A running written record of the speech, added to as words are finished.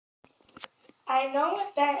I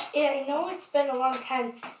know it's been a long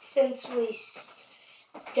time since we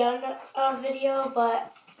done a video,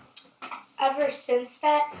 but ever since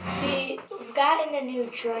that, we've gotten a new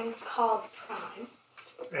drink called Prime.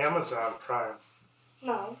 Amazon Prime.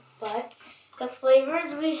 No, but the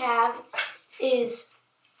flavors we have is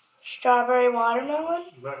strawberry watermelon.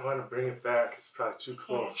 You might want to bring it back. It's probably too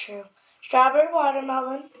close. Yeah, true. Strawberry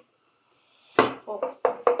watermelon.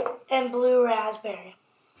 And blue raspberry.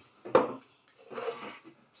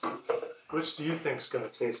 Which do you think is going to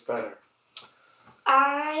taste better?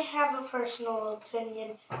 I have a personal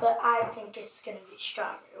opinion, but I think it's going to be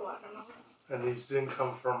strawberry watermelon. And these didn't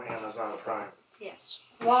come from Amazon Prime. Yes.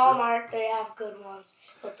 Walmart, they have good ones,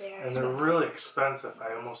 but they're And expensive. they're really expensive.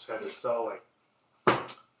 I almost had to sell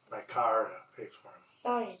my car to pay for them.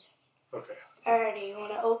 No, you didn't. Okay. Alrighty, you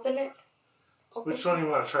want to open it? Which one do you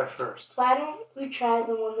want to try first? Why don't we try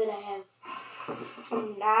the one that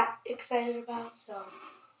I'm not excited about, so...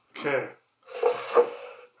 Okay.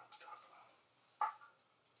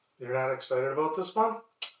 You're not excited about this one?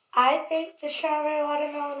 I think the strawberry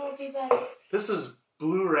watermelon will be better. This is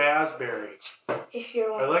blue raspberry. If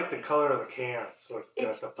you're I like the color of the can. It's like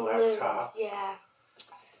got the black blue. top. Yeah.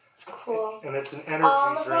 It's cool. And it's an energy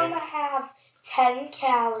All of drink. them have 10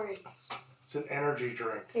 calories. It's an energy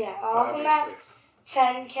drink. Yeah, all of them have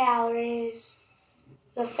 10 calories.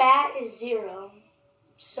 The fat is 0.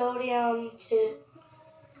 Sodium to...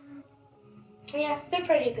 Yeah, they're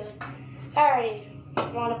pretty good.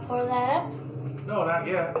 Alrighty, want to pour that up? No, not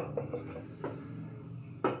yet.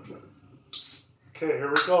 Okay,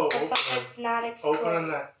 here we go. Let's hope it not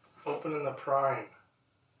explode. Opening the Prime.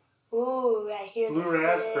 Ooh, I hear Blue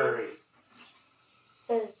raspberry.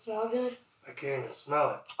 Does it smell good? I can't even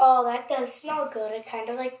smell it. Oh, that does smell good. It kind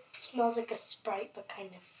of smells like a Sprite, but kind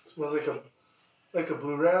of. It smells like a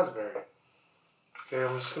blue raspberry. Okay,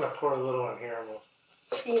 I'm just gonna pour a little in here and we'll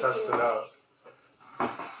test it out.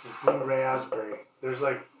 This is blue raspberry. There's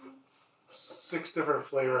like 6 different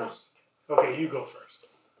flavors. Okay, you go first.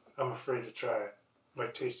 I'm afraid to try it.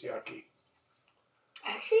 Might taste yucky.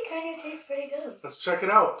 Actually, kind of tastes pretty good. Let's check it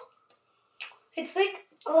out. It's like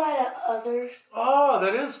a lot of other. Oh,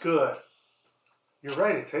 that is good. You're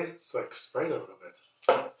right. It tastes like Sprite a little bit.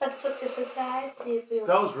 Let's put this aside. See if we.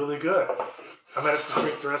 That was really good. I'm gonna have to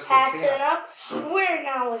drink the rest Pass of the can. it up. We're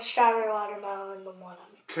now with strawberry watermelon, the one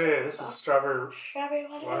I'm. Okay, this is strawberry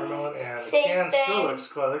watermelon, and the Same can thing. still looks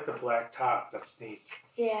cool. I like the black top. That's neat.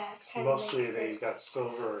 Yeah, Mostly they got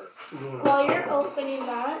silver aluminum. While you're opening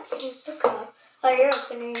that, here's the cup. While you're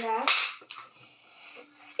opening that,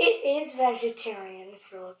 it is vegetarian if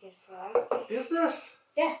you're looking for that. Is this?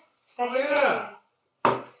 Yeah, it's vegetarian. Oh,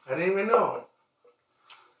 yeah. I didn't even know.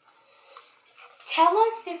 Tell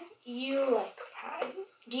us if you like Prime.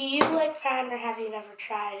 Do you like Prime or have you never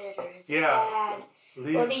tried it or is it bad?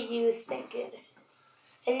 What do you think it is?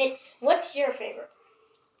 And what's your favorite?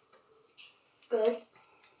 Good?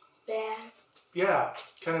 Bad? Yeah,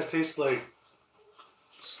 kind of tastes like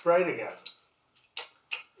Sprite again.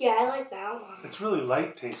 Yeah, I like that one. It's really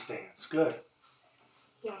light tasting. It's good.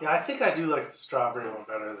 Yeah, I think I do like the strawberry one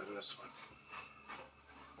better than this one.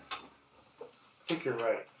 I think you're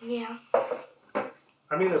right. Yeah.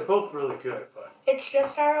 I mean, they're both really good, but... It's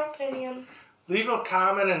just our opinion. Leave a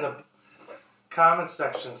comment in the comment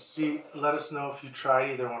section. Let us know if you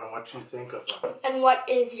tried either one and what you think of them. And what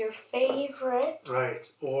is your favorite?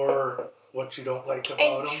 Right, or what you don't like about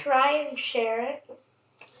them. And try and share it.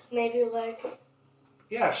 Maybe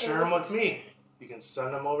Yeah, share them with me. You can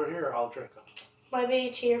send them over here. I'll drink them.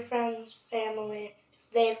 maybe to your friends, family.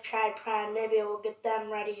 If they've tried Prime, maybe we'll get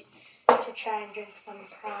them ready to try and drink some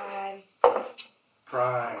Prime.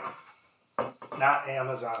 Prime. Not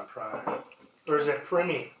Amazon Prime. Or is it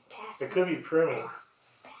Primy? It could be Primy.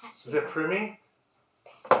 Is it Primy?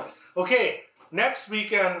 Okay, next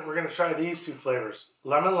weekend we're going to try these 2 flavors.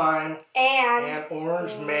 Lemon lime and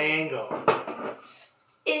orange mango.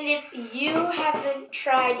 And if you haven't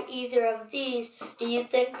tried either of these, do you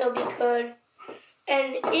think they'll be good?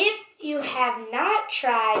 And if you have not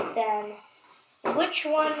tried them, which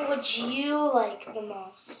one would you like the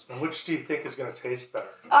most? And which do you think is going to taste better?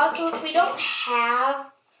 Also, if we don't have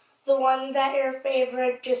the one that your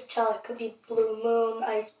favorite, just tell it. Could be Blue Moon,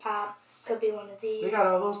 Ice Pop, could be one of these. They got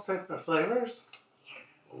all those type of flavors?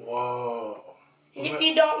 Whoa. And if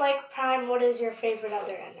you don't like Prime, what is your favorite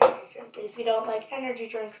other energy drink? If you don't like energy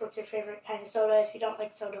drinks, what's your favorite kind of soda? If you don't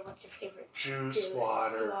like soda, what's your favorite juice?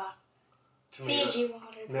 Water. Tomato, Fiji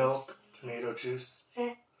water. milk, tomato juice.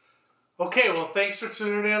 Yeah. Okay, well, thanks for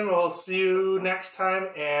tuning in. We'll see you next time,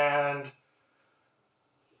 and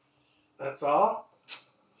that's all?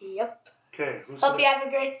 Yep. Okay. Hope you have a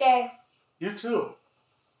great day. You too.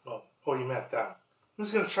 Well, oh, you meant them. Who's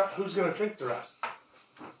gonna try? Who's gonna drink the rest?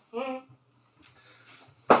 Mm.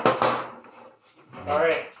 All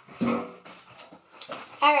right.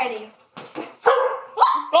 Alrighty.